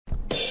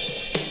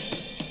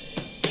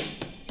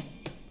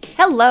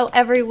Hello,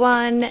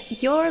 everyone.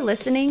 You're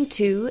listening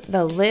to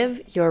the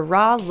Live Your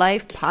Raw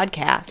Life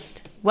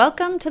podcast.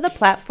 Welcome to the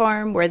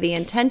platform where the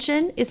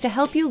intention is to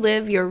help you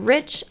live your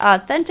rich,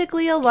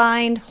 authentically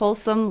aligned,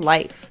 wholesome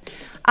life.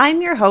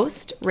 I'm your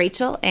host,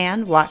 Rachel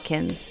Ann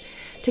Watkins.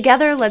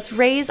 Together, let's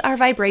raise our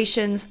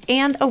vibrations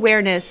and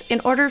awareness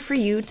in order for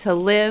you to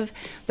live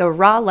the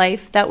raw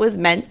life that was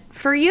meant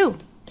for you.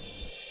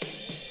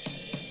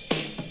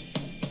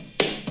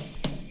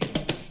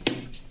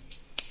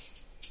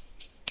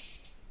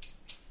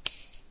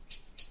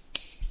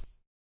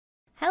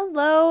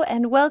 Hello,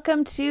 and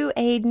welcome to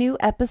a new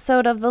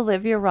episode of the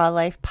Live Your Raw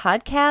Life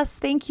podcast.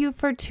 Thank you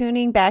for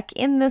tuning back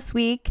in this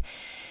week.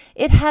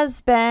 It has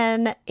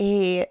been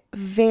a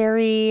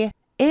very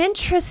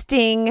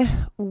interesting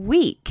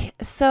week.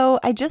 So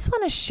I just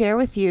want to share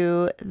with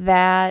you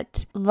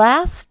that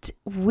last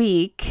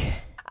week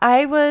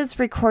I was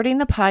recording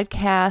the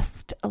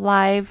podcast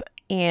live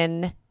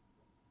in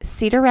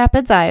Cedar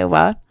Rapids,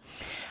 Iowa.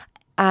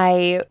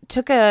 I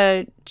took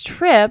a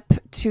trip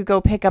to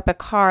go pick up a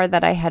car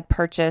that I had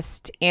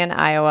purchased in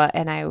Iowa,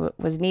 and I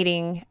was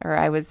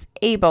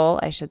able,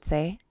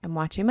 I'm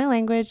watching my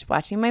language,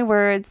 watching my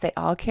words. They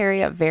all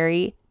carry a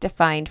very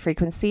defined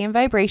frequency and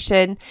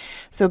vibration,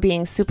 so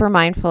being super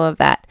mindful of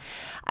that.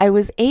 I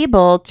was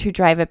able to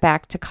drive it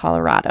back to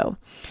Colorado.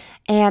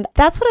 And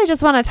that's what I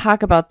just want to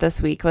talk about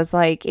this week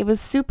it was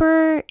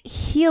super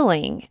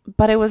healing,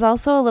 but it was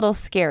also a little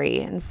scary.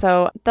 And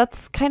so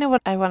that's kind of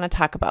what I want to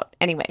talk about.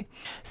 Anyway,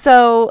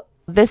 so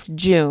this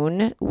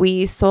June,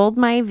 we sold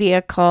my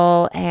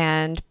vehicle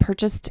and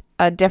purchased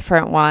a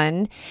different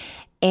one.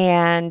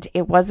 And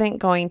it wasn't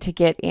going to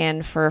get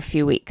in for a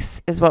few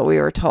weeks is what we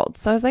were told.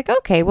 So I was like,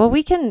 okay, well,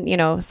 we can,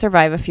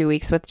 survive a few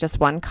weeks with just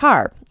one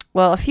car.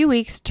 Well, a few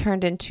weeks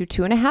turned into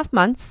 2.5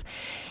 months,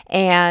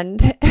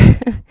 and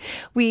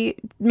we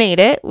made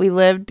it. We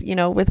lived,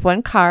 with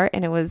one car,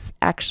 and it was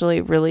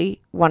actually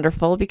really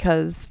wonderful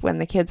because when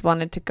the kids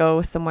wanted to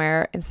go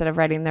somewhere, instead of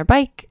riding their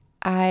bike,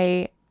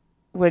 I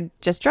would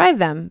just drive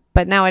them.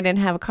 But now I didn't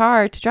have a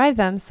car to drive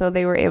them, so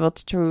they were able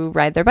to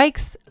ride their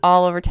bikes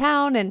all over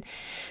town and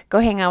go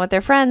hang out with their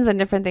friends and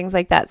different things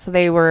like that. So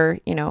they were,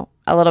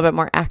 a little bit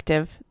more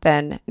active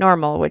than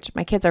normal, which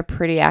my kids are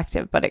pretty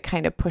active, but it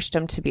kind of pushed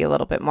them to be a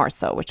little bit more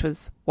so, which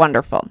was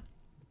wonderful.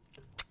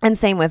 And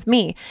same with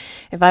me.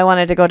 If I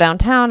wanted to go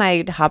downtown,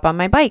 I'd hop on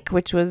my bike,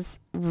 which was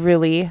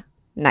really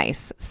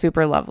nice,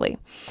 super lovely.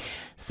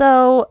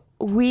 So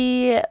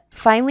we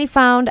finally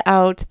found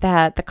out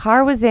that the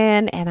car was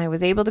in and I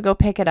was able to go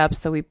pick it up.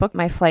 So we booked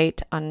my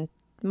flight on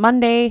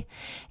Monday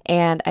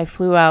and I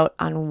flew out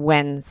on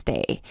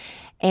Wednesday.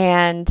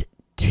 And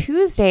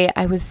Tuesday,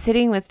 I was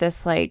sitting with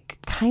this I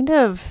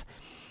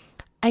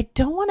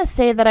don't want to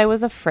say that I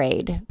was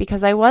afraid,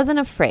 because I wasn't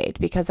afraid,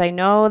 because I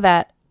know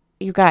that,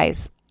 you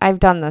guys, I've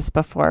done this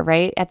before,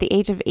 right? At the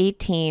age of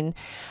 18,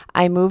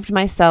 I moved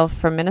myself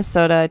from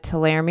Minnesota to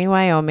Laramie,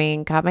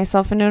 Wyoming, got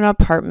myself into an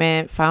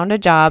apartment, found a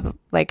job.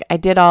 I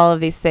did all of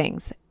these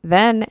things.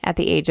 Then at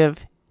the age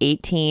of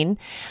 18,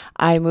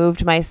 I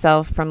moved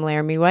myself from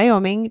Laramie,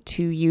 Wyoming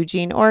to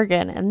Eugene,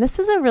 Oregon. And this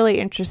is a really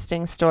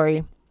interesting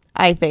story,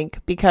 I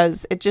think,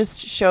 because it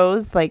just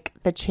shows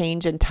the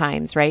change in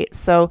times, right?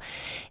 So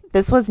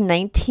this was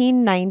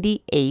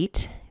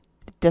 1998,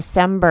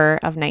 December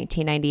of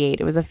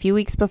 1998. It was a few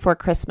weeks before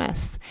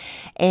Christmas.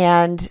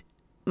 And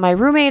my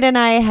roommate and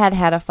I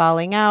had a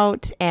falling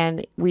out,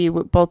 and we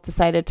both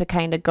decided to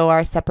kind of go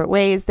our separate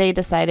ways. They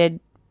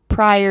decided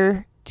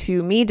prior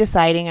to me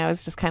deciding. I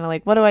was just kind of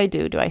like, what do I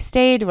do? Do I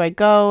stay? Do I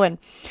go? And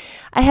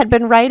I had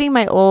been writing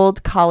my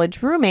old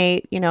college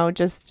roommate,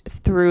 just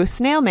through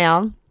snail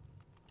mail,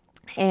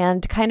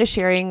 and kind of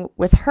sharing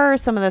with her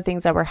some of the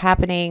things that were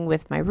happening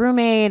with my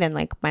roommate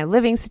and my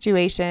living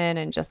situation,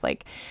 and just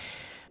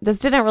this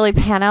didn't really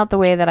pan out the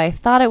way that I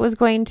thought it was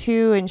going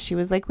to. And she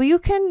was like, well,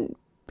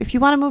 if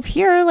you want to move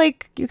here,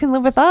 you can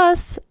live with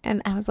us.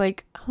 And I was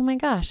like, oh my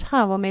gosh,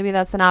 well, maybe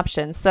that's an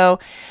option. So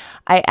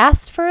I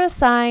asked for a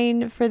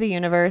sign for the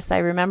universe. I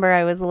remember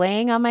I was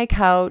laying on my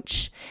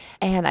couch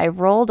and I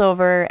rolled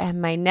over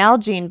and my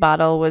Nalgene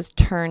bottle was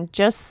turned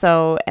just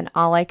so, and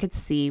all I could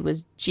see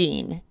was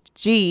Gene.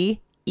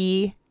 Gene.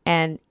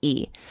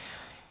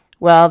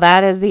 Well,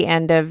 that is the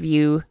end of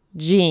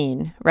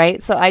Eugene,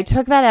 right? So I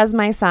took that as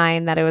my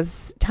sign that it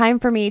was time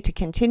for me to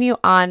continue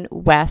on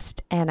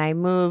west, and I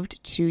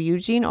moved to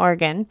Eugene,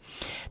 Oregon.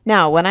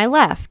 Now, when I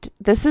left,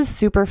 this is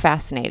super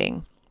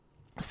fascinating.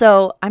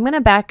 So I'm going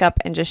to back up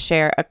and just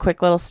share a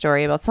quick little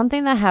story about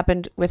something that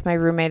happened with my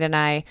roommate and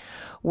I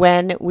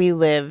when we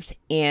lived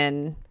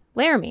in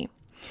Laramie.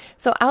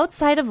 So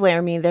outside of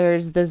Laramie,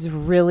 there's this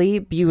really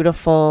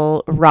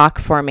beautiful rock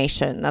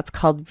formation that's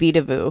called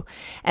Vitavu,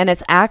 and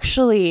it's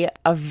actually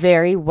a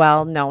very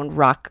well-known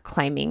rock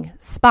climbing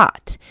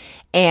spot,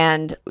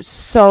 and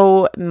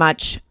so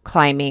much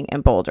climbing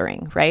and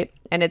bouldering, right?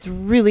 And it's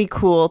really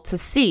cool to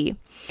see.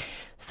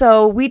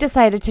 So we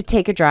decided to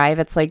take a drive.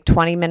 It's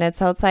 20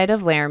 minutes outside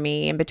of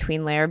Laramie, in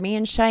between Laramie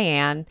and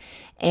Cheyenne,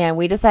 and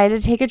we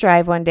decided to take a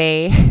drive one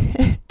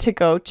day to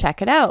go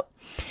check it out.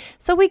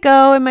 So we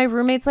go, and my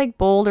roommate's like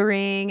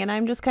bouldering, and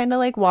I'm just kind of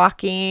like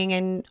walking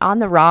and on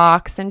the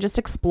rocks and just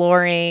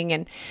exploring.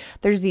 And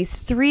there's these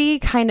 3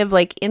 kind of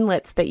like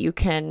inlets that you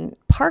can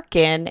park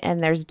in,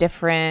 and there's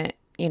different,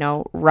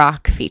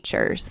 rock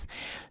features.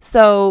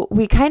 So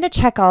we kind of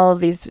check all of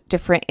these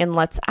different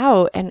inlets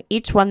out, and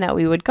each one that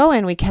we would go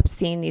in, we kept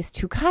seeing these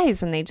 2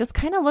 guys, and they just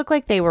kind of looked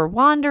like they were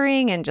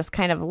wandering and just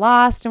kind of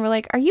lost. And we're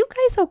like, are you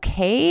guys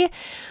okay?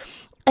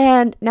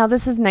 And now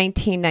this is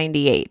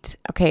 1998.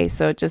 Okay,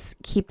 so just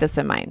keep this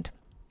in mind.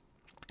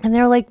 And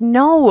they're like,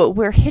 no,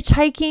 we're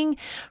hitchhiking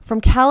from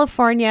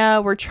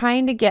California.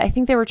 I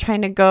think they were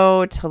trying to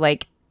go to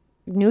like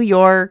New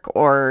York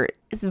or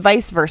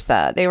vice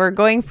versa. They were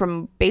going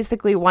from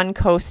basically one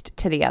coast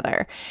to the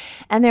other.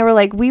 And they were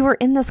like, we were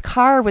in this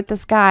car with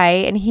this guy,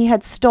 and he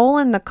had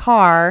stolen the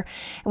car,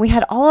 and we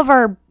had all of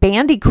our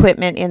band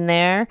equipment in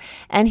there.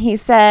 And he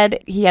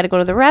said he had to go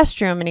to the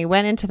restroom, and he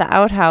went into the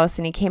outhouse,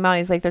 and he came out. And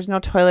he's like, there's no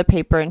toilet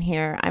paper in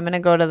here. I'm going to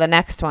go to the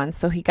next one.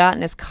 So he got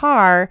in his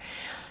car,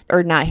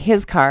 or not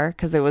his car,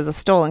 because it was a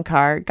stolen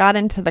car, got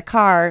into the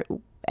car,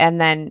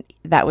 and then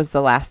that was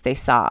the last they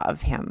saw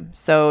of him.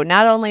 So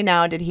not only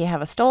now did he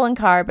have a stolen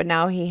car, but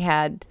now he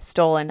had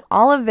stolen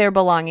all of their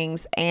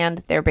belongings and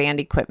their band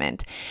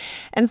equipment.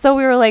 And so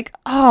we were like,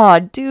 oh,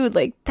 dude,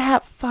 like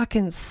that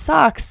fucking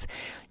sucks.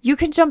 You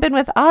can jump in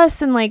with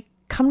us and like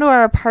come to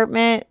our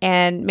apartment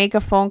and make a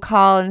phone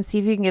call and see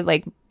if you can get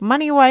like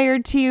money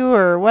wired to you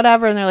or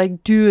whatever. And they're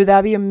like, dude,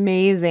 that'd be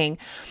amazing.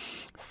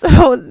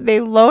 So they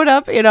load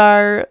up in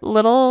our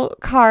little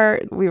car.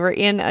 We were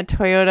in a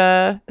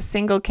Toyota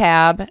single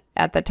cab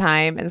at the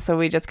time. And so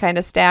we just kind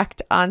of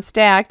stacked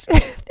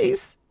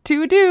these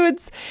 2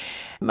 dudes,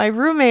 my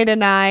roommate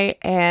and I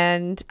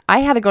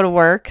had to go to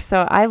work.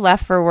 So I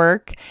left for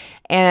work,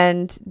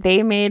 and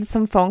they made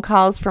some phone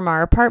calls from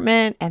our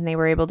apartment, and they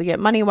were able to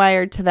get money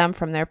wired to them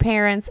from their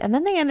parents. And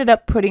then they ended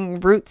up putting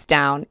roots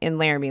down in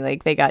Laramie.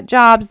 Like they got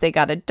jobs, they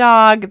got a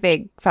dog,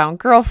 they found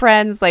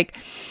girlfriends, like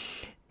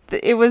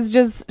it was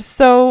just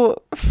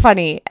so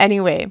funny.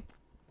 Anyway,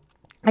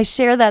 I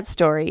share that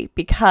story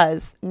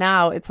because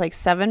now it's like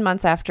 7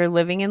 months after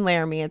living in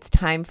Laramie. It's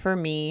time for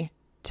me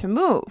to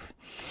move.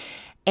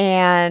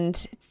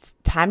 And it's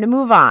time to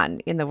move on,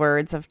 in the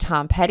words of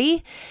Tom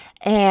Petty.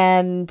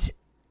 And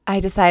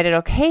I decided,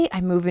 okay,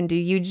 I'm moving to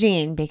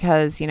Eugene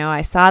because,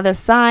 I saw this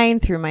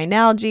sign through my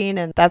Nalgene,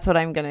 and that's what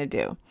I'm going to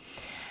do.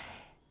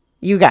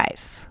 You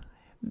guys,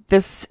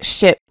 this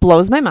shit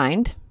blows my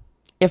mind.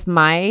 If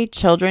my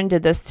children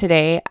did this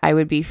today, I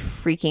would be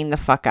freaking the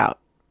fuck out.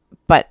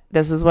 But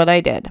this is what I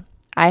did.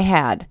 I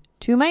had,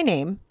 to my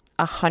name,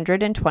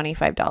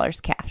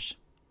 $125 cash.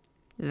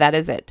 That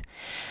is it.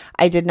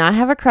 I did not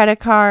have a credit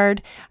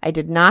card. I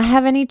did not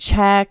have any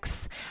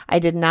checks. I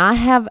did not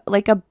have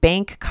like a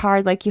bank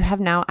card like you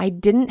have now. I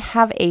didn't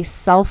have a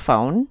cell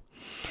phone.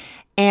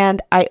 And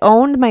I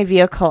owned my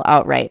vehicle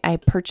outright. I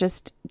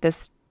purchased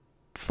this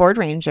Ford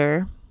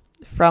Ranger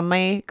from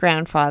my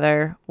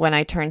grandfather when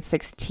I turned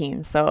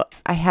 16. So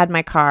I had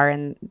my car,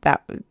 and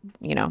that,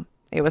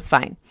 it was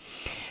fine.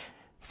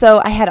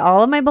 So I had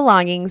all of my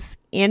belongings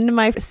in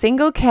my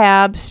single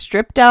cab,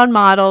 stripped down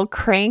model,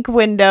 crank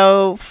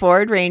window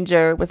Ford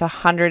Ranger with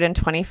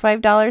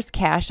 $125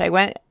 cash. I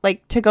went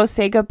like to go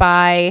say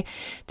goodbye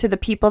to the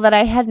people that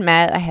I had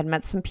met. I had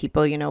met some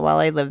people, while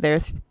I lived there,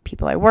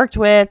 people I worked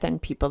with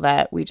and people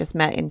that we just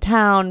met in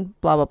town,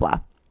 blah, blah, blah.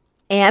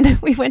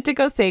 And we went to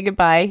go say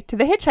goodbye to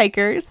the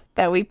hitchhikers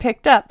that we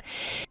picked up.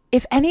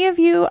 If any of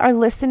you are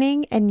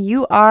listening and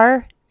you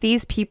are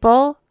these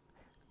people,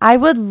 I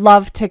would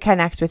love to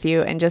connect with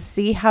you and just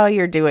see how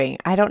you're doing.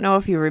 I don't know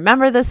if you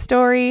remember this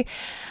story.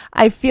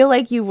 I feel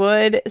like you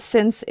would,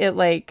 since it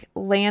like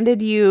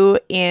landed you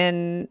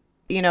in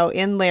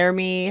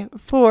Laramie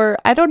for,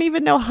 I don't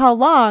even know how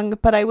long,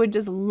 but I would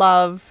just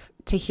love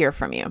to hear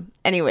from you.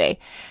 Anyway,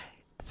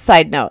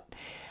 side note.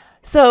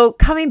 So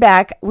coming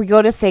back, we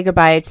go to say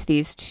goodbye to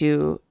these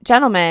 2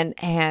 gentlemen,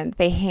 and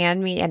they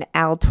hand me an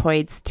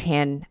Altoids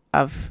tin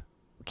of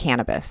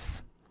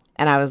cannabis.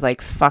 And I was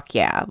like, fuck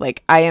yeah,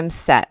 like I am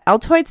set.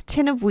 Altoids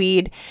tin of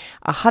weed,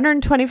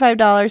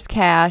 $125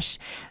 cash,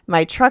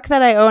 my truck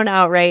that I own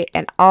outright,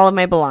 and all of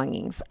my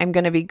belongings. I'm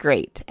going to be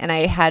great. And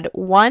I had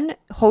 1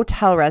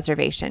 hotel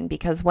reservation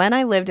because when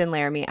I lived in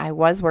Laramie, I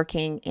was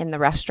working in the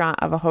restaurant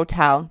of a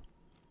hotel.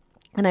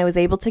 And I was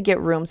able to get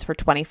rooms for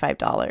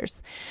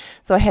 $25.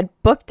 So I had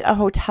booked a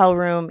hotel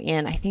room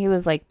in, I think it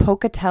was like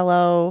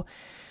Pocatello,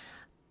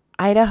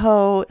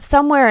 Idaho,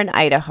 somewhere in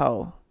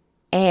Idaho.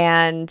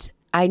 And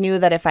I knew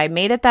that if I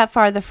made it that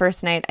far the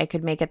first night, I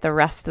could make it the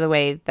rest of the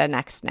way the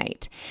next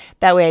night.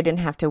 That way I didn't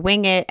have to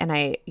wing it. And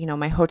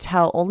my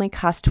hotel only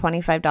cost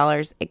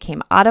 $25. It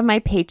came out of my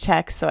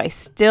paycheck. So I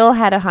still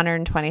had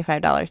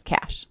 $125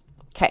 cash.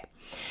 Okay.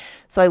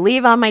 So I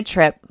leave on my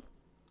trip.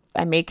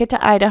 I make it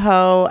to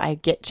Idaho. I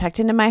get checked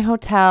into my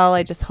hotel.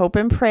 I just hope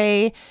and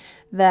pray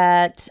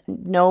that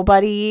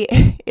nobody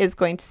is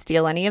going to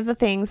steal any of the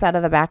things out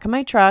of the back of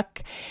my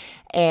truck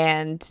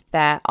and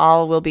that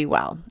all will be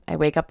well. I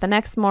wake up the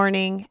next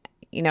morning.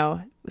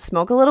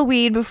 smoke a little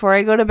weed before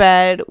I go to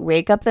bed,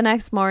 wake up the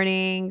next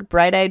morning,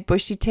 bright-eyed,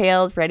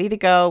 bushy-tailed, ready to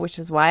go, which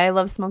is why I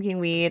love smoking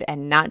weed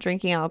and not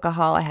drinking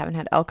alcohol. I haven't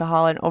had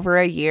alcohol in over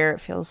a year.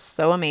 It feels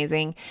so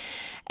amazing.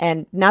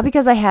 And not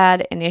because I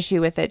had an issue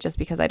with it, just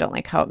because I don't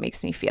like how it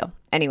makes me feel.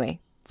 Anyway,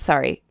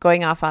 sorry,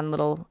 going off on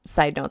little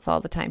side notes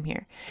all the time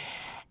here.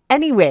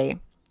 Anyway,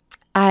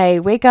 I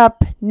wake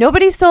up,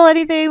 nobody stole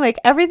anything, like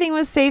everything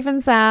was safe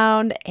and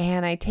sound,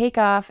 and I take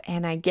off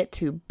and I get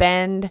to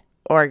Bend,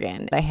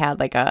 Oregon. I had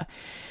like a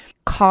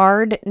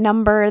card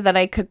number that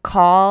I could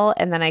call,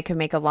 and then I could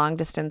make a long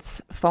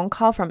distance phone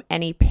call from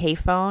any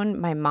payphone.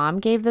 My mom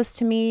gave this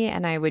to me,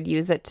 and I would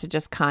use it to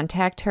just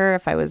contact her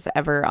if I was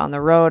ever on the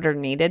road or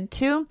needed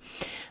to.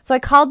 So I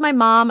called my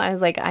mom. I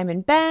was like, I'm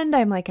in Bend.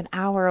 I'm like an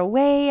hour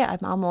away.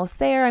 I'm almost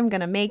there. I'm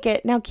going to make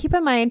it. Now, keep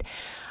in mind,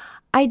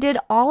 I did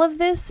all of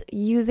this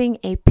using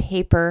a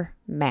paper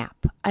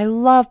map. I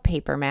love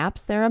paper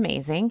maps. They're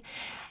amazing.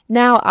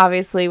 Now,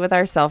 obviously, with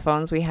our cell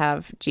phones, we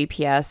have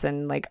GPS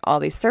and like all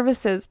these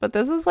services, but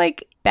this is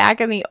like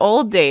back in the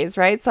old days,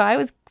 right? So I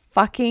was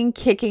fucking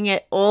kicking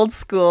it old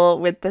school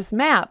with this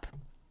map.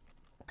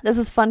 This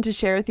is fun to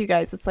share with you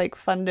guys. It's like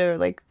fun to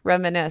like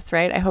reminisce,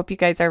 right? I hope you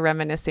guys are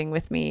reminiscing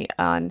with me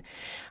on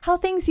how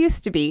things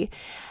used to be.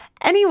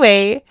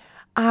 Anyway,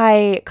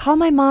 I call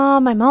my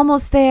mom. I'm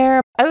almost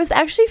there. I was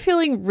actually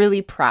feeling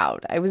really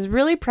proud. I was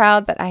really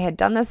proud that I had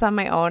done this on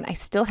my own. I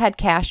still had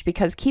cash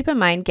because keep in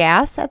mind,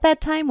 gas at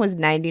that time was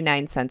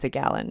 99 cents a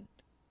gallon.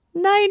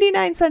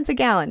 99 cents a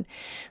gallon.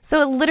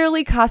 So it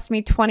literally cost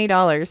me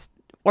 $20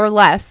 or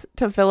less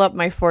to fill up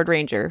my Ford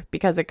Ranger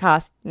because it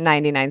cost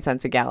 99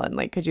 cents a gallon.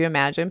 Like, could you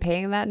imagine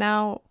paying that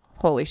now?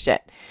 Holy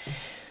shit.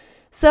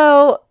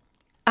 So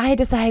I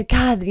decided,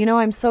 God,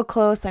 I'm so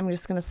close. I'm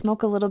just going to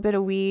smoke a little bit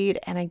of weed,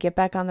 and I get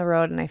back on the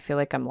road and I feel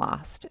like I'm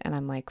lost. And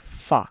I'm like,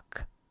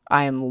 fuck,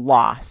 I am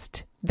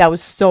lost. That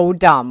was so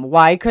dumb.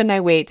 Why couldn't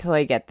I wait till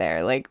I get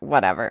there? Like,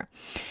 whatever.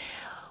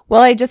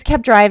 Well, I just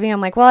kept driving.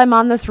 I'm like, well, I'm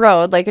on this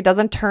road. Like, it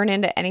doesn't turn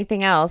into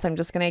anything else. I'm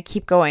just going to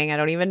keep going. I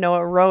don't even know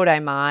what road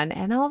I'm on.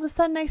 And all of a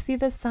sudden I see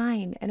this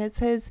sign and it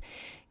says,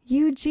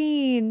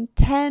 Eugene,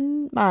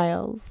 10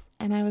 miles.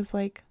 And I was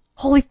like,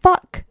 holy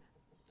fuck.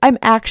 I'm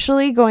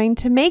actually going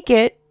to make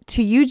it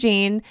to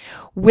Eugene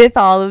with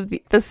all of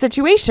the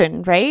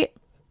situation, right?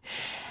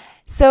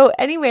 So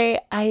anyway,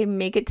 I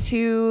make it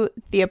to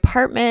the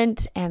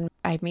apartment and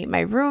I meet my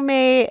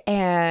roommate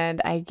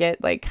and I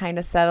get like kind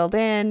of settled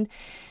in.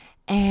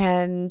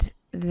 And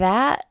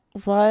that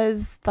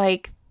was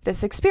like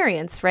this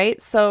experience,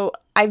 right? So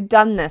I've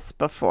done this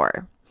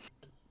before,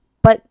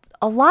 but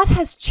a lot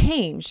has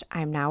changed.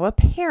 I'm now a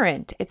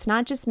parent. It's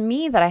not just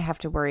me that I have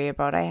to worry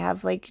about. I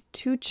have like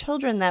 2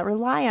 children that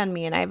rely on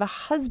me, and I have a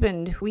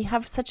husband. We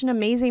have such an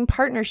amazing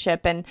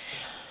partnership, and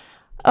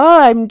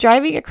I'm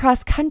driving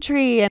across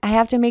country and I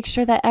have to make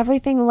sure that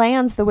everything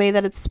lands the way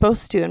that it's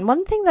supposed to. And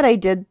one thing that I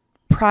did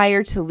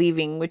prior to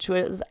leaving, which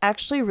was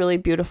actually really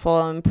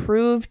beautiful and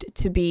proved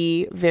to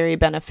be very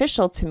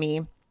beneficial to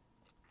me,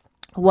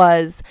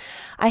 was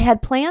I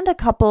had planned a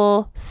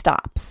couple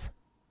stops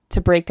to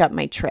break up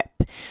my trip.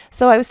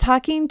 So I was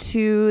talking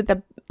to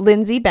the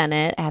Lindsay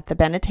Bennett at the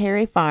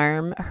Bennettary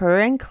Farm. Her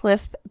and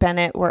Cliff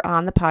Bennett were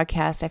on the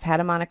podcast. I've had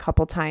him on a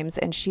couple times,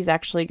 and she's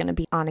actually going to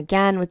be on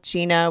again with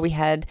Gina. We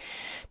had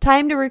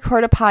time to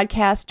record a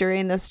podcast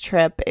during this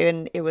trip,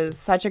 and it was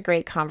such a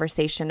great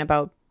conversation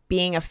about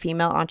being a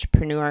female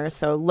entrepreneur.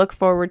 So look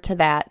forward to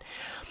that.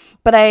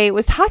 But I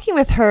was talking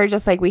with her,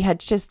 just like we had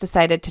just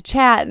decided to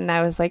chat. And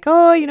I was like,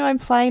 I'm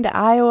flying to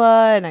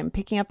Iowa and I'm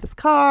picking up this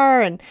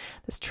car and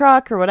this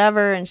truck or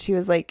whatever. And she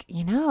was like,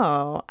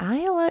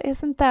 Iowa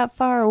isn't that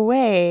far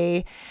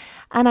away.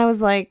 And I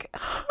was like,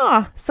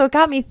 So it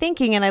got me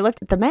thinking, and I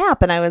looked at the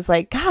map and I was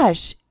like,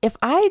 gosh, if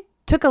I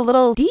took a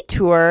little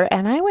detour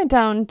and I went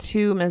down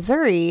to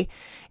Missouri,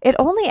 it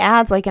only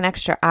adds like an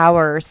extra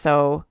hour or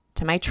so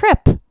to my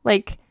trip.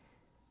 Like,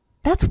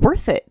 that's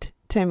worth it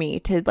to me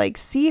to like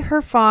see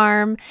her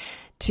farm,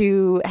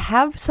 to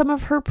have some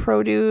of her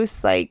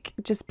produce, like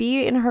just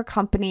be in her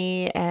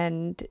company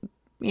and,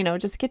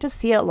 just get to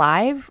see it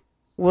live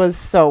was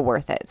so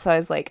worth it. So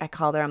I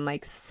called her. I'm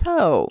like,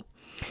 so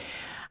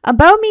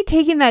about me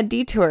taking that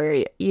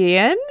detour,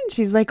 Ian?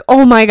 She's like,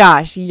 oh my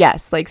gosh,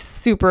 yes, like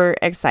super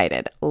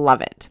excited.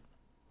 Love it.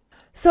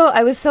 So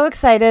I was so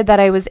excited that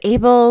I was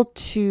able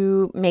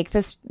to make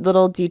this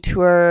little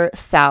detour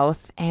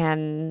south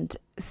and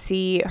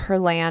see her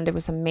land. It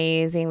was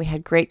amazing. We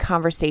had great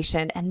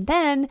conversation. And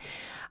then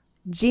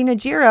Gina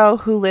Giro,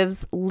 who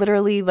lives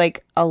literally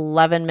like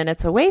 11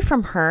 minutes away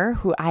from her,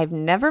 who I've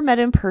never met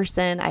in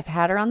person. I've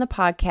had her on the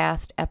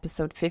podcast,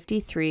 episode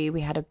 53.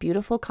 We had a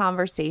beautiful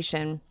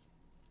conversation.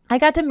 I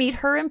got to meet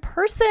her in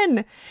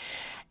person.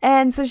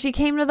 And so she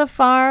came to the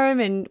farm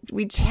and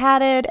we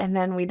chatted, and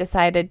then we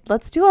decided,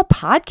 let's do a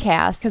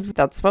podcast, because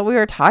that's what we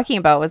were talking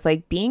about, was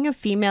like being a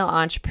female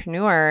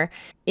entrepreneur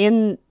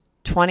in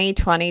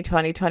 2020,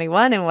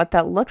 2021 and what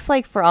that looks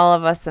like for all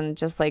of us, and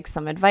just like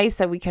some advice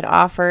that we could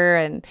offer.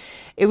 And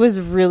it was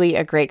really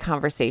a great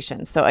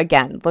conversation. So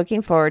again,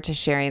 looking forward to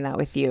sharing that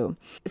with you.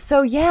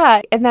 So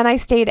yeah, and then I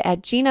stayed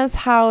at Gina's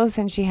house,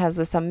 and she has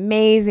this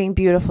amazing,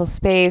 beautiful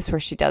space where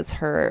she does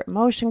her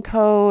emotion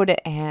code,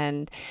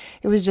 and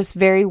it was just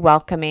very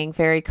welcoming,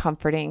 very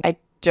comforting. I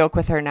joke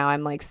with her now.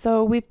 I'm like,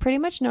 so we've pretty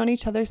much known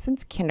each other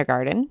since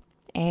kindergarten,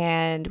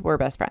 and we're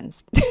best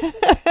friends.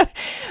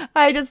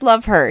 I just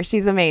love her.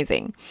 She's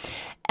amazing.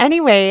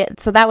 Anyway,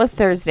 so that was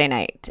Thursday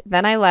night.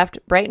 Then I left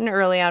bright and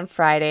early on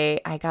Friday.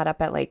 I got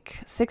up at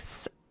like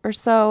 6 or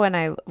so, and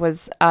I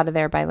was out of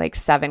there by like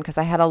 7 because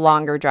I had a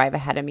longer drive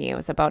ahead of me. It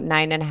was about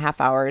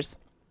 9.5 hours,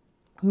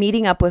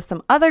 meeting up with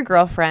some other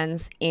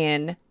girlfriends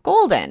in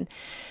Golden.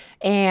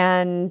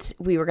 And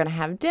we were going to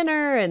have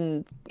dinner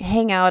and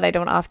hang out. I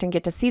don't often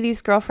get to see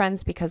these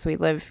girlfriends because we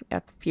live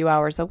a few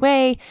hours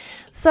away.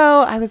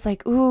 So I was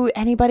like, ooh,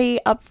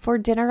 anybody up for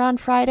dinner on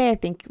Friday? I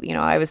think,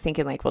 I was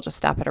thinking like, we'll just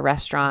stop at a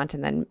restaurant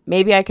and then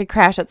maybe I could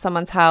crash at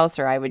someone's house,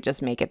 or I would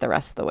just make it the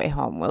rest of the way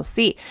home. We'll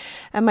see.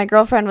 And my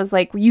girlfriend was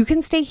like, you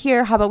can stay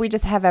here. How about we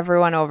just have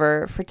everyone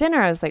over for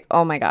dinner? I was like,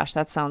 oh my gosh,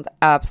 that sounds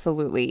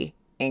absolutely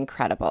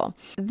incredible.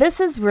 This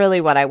is really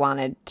what I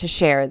wanted to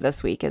share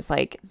this week, is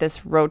like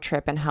this road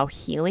trip and how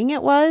healing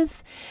it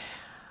was.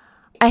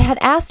 I had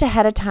asked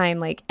ahead of time,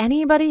 like,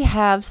 anybody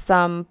have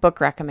some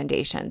book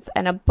recommendations?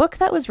 And a book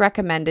that was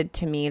recommended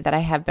to me that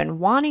I have been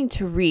wanting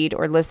to read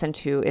or listen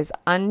to is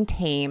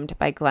Untamed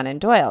by Glennon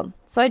Doyle.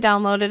 So I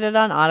downloaded it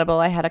on Audible.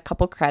 I had a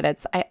couple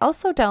credits. I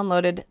also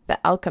downloaded The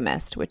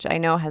Alchemist, which I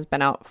know has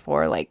been out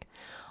for like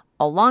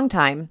a long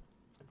time,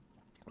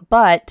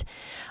 but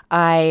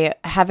I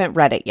haven't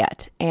read it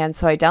yet. And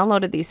so I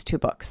downloaded these 2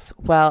 books.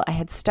 Well, I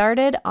had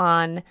started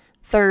on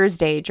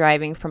Thursday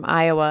driving from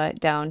Iowa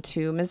down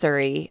to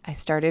Missouri. I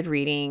started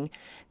reading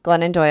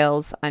Glennon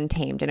Doyle's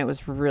Untamed, and it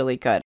was really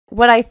good.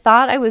 What I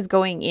thought I was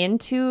going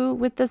into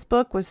with this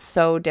book was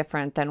so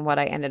different than what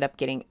I ended up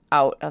getting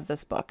out of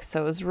this book.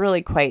 So it was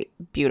really quite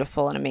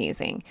beautiful and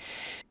amazing.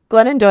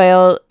 Glennon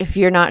Doyle, if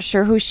you're not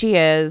sure who she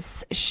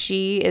is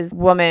a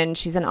woman.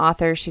 She's an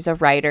author. She's a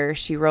writer.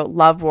 She wrote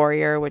Love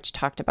Warrior, which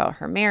talked about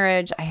her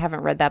marriage. I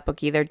haven't read that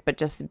book either, but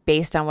just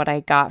based on what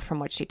I got from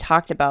what she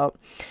talked about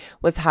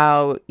was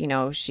how,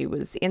 she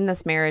was in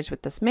this marriage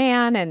with this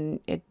man, and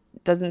it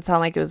doesn't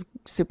sound like it was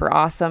super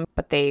awesome,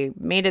 but they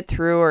made it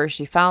through, or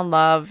she found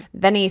love.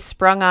 Then he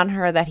sprung on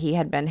her that he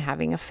had been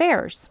having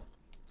affairs.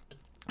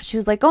 She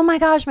was like, oh my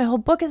gosh, my whole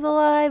book is a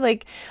lie,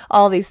 like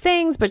all these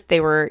things. But they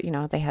were,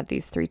 they had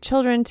these 3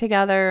 children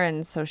together.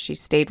 And so she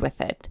stayed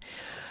with it.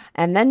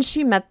 And then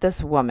she met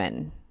this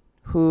woman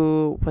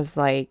who was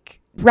like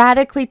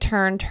radically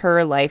turned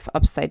her life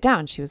upside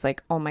down. She was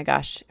like, oh my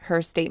gosh,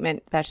 her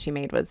statement that she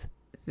made was,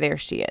 there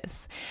she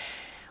is.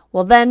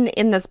 Well, then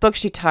in this book,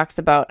 she talks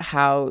about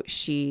how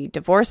she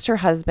divorced her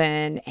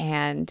husband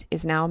and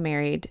is now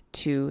married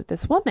to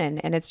this woman.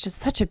 And it's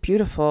just such a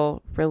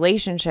beautiful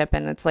relationship.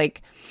 And it's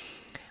like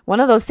one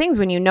of those things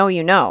when you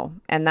know,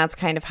 and that's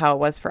kind of how it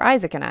was for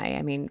Isaac and I.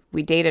 I mean,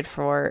 we dated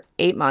for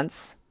 8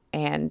 months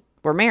and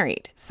were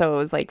married. So it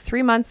was like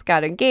 3 months,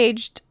 got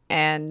engaged,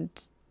 and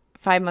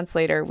 5 months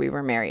later we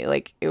were married.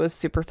 Like, it was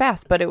super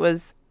fast, but it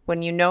was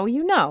when you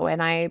know.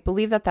 And I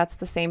believe that that's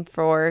the same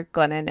for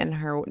Glennon and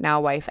her now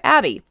wife,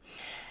 Abby.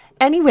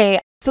 Anyway,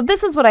 so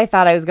this is what I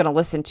thought I was going to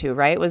listen to,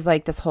 right? It was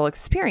like this whole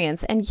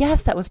experience. And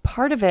yes, that was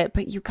part of it.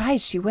 But you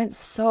guys, she went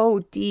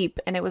so deep.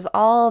 And it was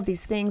all of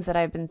these things that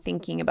I've been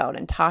thinking about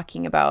and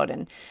talking about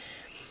and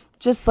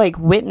just like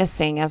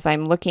witnessing as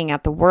I'm looking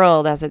at the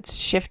world as it's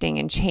shifting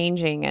and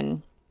changing.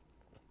 And,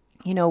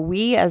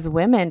 we as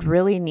women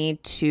really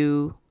need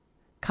to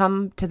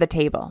come to the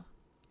table.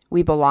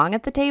 We belong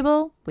at the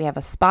table. We have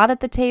a spot at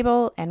the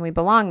table, and we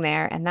belong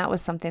there. And that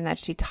was something that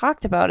she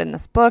talked about in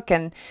this book.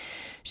 And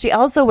she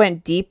also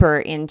went deeper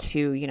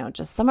into,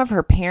 just some of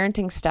her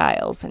parenting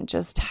styles and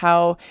just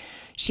how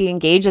she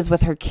engages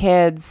with her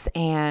kids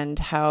and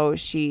how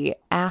she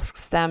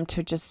asks them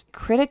to just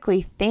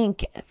critically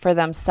think for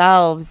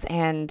themselves.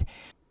 And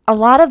a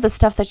lot of the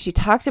stuff that she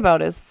talked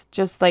about is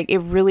just like, it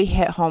really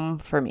hit home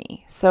for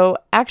me. So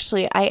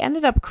actually, I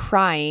ended up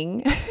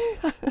crying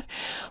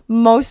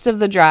most of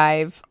the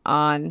drive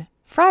on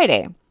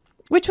Friday,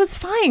 which was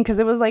fine because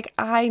it was like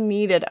I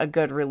needed a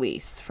good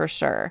release for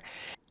sure.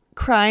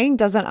 Crying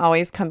doesn't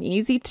always come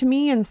easy to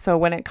me. And so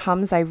when it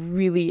comes, I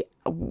really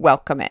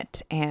welcome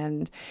it.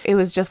 And it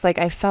was just like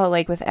I felt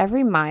like with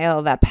every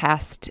mile that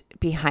passed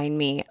behind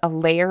me, a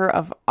layer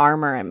of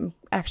armor. I'm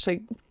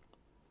actually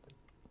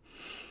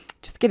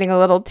just getting a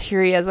little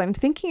teary as I'm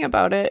thinking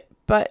about it.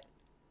 But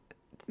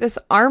this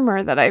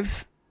armor that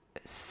I've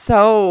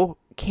so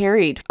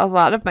carried a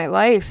lot of my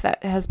life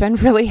that has been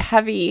really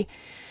heavy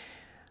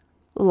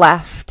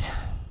left.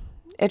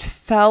 It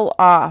fell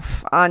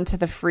off onto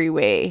the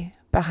freeway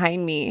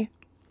behind me.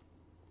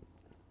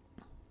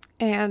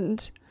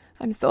 And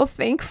I'm so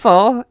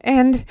thankful.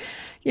 And,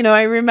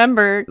 I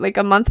remember like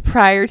a month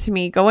prior to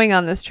me going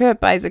on this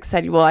trip, Isaac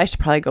said, well, I should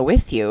probably go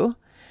with you.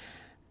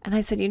 And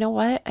I said, you know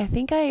what? I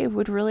think I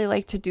would really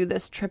like to do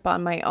this trip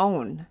on my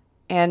own.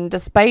 And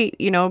despite,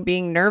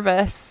 being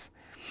nervous,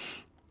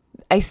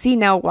 I see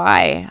now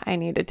why I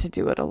needed to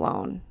do it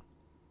alone.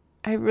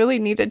 I really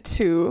needed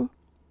to.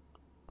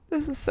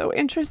 This is so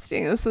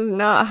interesting. This is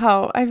not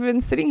how I've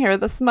been sitting here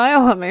with a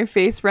smile on my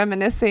face,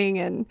 reminiscing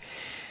and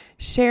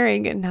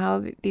sharing and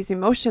how these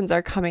emotions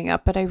are coming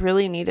up, but I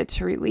really needed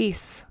to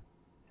release.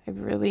 I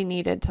really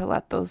needed to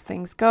let those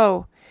things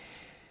go.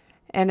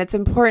 And it's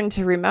important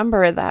to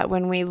remember that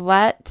when we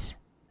let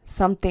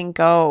something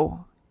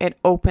go, it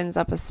opens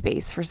up a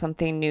space for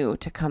something new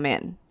to come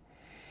in.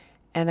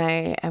 And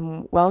I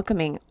am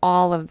welcoming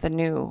all of the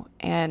new.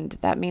 And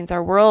that means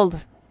our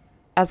world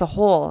as a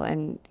whole.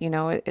 And,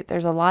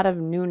 there's a lot of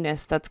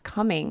newness that's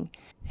coming.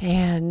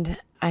 And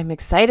I'm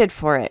excited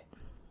for it.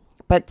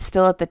 But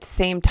still at the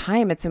same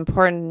time, it's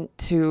important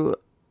to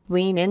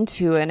lean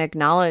into and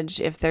acknowledge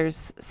if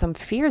there's some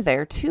fear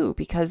there too,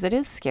 because it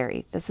is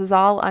scary. This is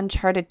all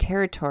uncharted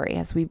territory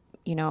as we,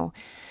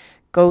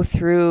 go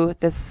through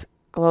this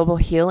global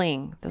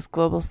healing, this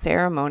global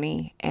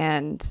ceremony.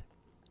 And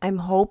I'm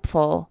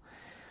hopeful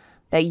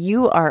that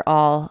you are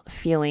all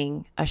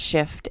feeling a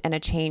shift and a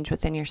change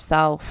within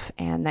yourself,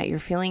 and that you're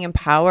feeling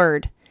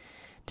empowered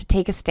to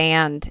take a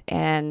stand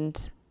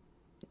and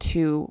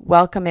to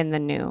welcome in the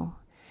new,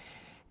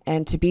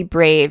 and to be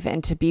brave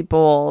and to be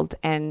bold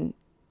and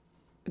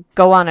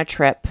go on a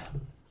trip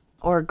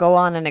or go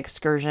on an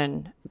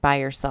excursion by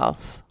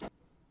yourself.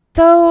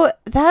 So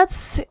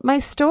that's my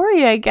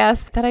story, I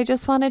guess, that I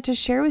just wanted to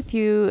share with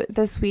you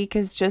this week,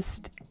 is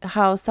just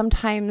how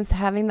sometimes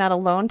having that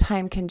alone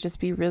time can just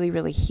be really,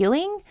 really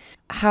healing.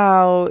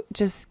 How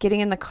just getting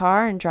in the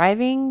car and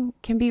driving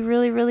can be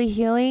really, really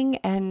healing.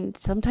 And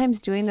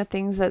sometimes doing the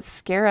things that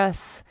scare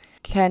us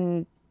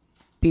can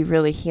be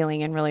really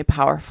healing and really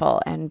powerful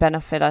and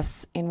benefit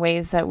us in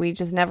ways that we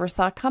just never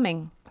saw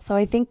coming. So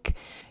I think,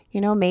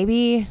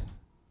 maybe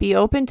be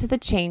open to the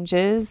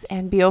changes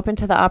and be open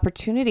to the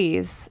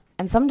opportunities,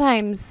 and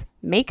sometimes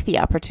make the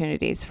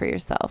opportunities for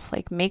yourself,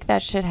 like make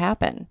that shit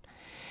happen.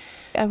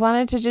 I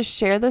wanted to just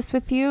share this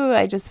with you.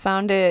 I just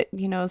found it,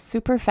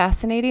 super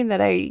fascinating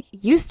that I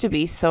used to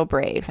be so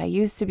brave. I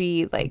used to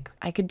be like,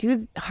 I could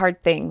do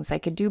hard things. I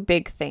could do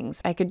big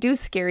things. I could do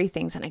scary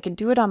things, and I could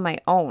do it on my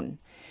own.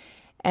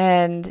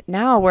 And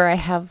now where I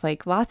have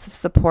like lots of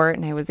support,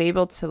 and I was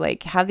able to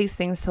like have these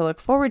things to look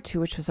forward to,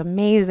 which was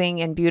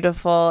amazing and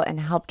beautiful and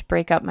helped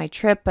break up my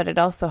trip, but it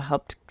also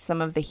helped some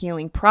of the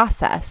healing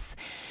process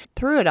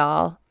through it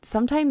all.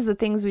 Sometimes the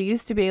things we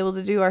used to be able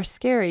to do are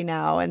scary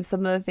now, and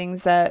some of the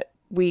things that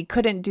we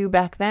couldn't do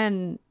back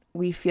then,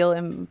 we feel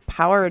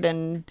empowered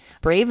and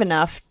brave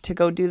enough to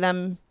go do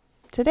them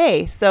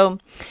today. So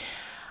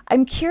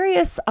I'm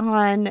curious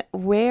on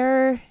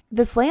where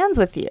this lands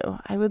with you.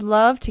 I would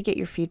love to get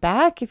your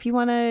feedback. If you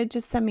want to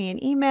just send me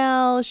an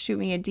email, shoot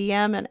me a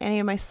DM on any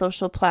of my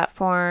social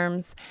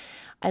platforms.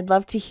 I'd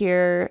love to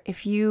hear.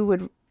 If you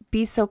would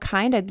be so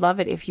kind, I'd love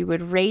it if you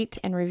would rate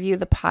and review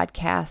the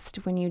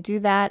podcast. When you do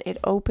that, it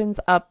opens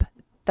up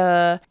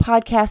the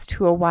podcast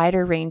to a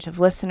wider range of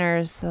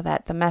listeners so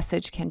that the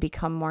message can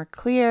become more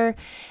clear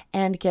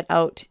and get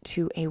out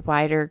to a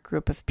wider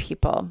group of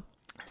people.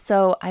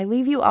 So I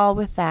leave you all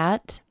with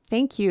that.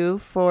 Thank you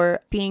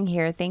for being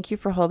here. Thank you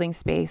for holding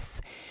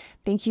space.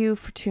 Thank you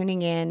for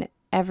tuning in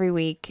every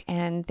week.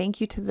 And thank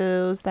you to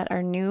those that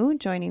are new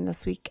joining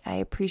this week. I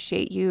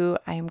appreciate you.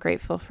 I am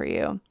grateful for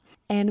you.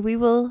 And we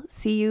will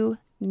see you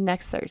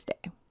next Thursday.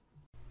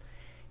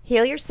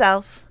 Heal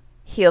yourself.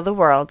 Heal the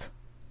world.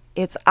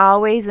 It's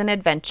always an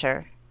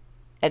adventure.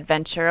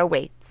 Adventure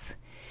awaits.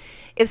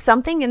 If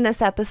something in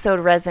this episode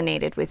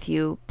resonated with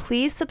you,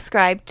 please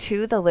subscribe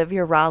to the Live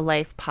Your Raw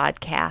Life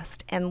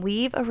podcast and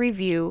leave a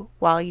review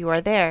while you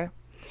are there.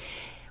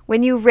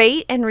 When you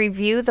rate and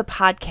review the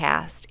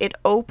podcast, it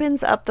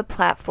opens up the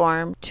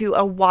platform to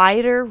a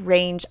wider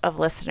range of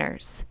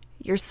listeners.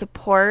 Your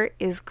support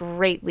is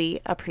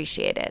greatly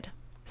appreciated.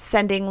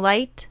 Sending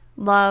light,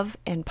 love,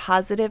 and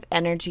positive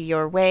energy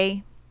your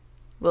way.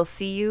 We'll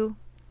see you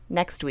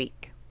next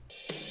week.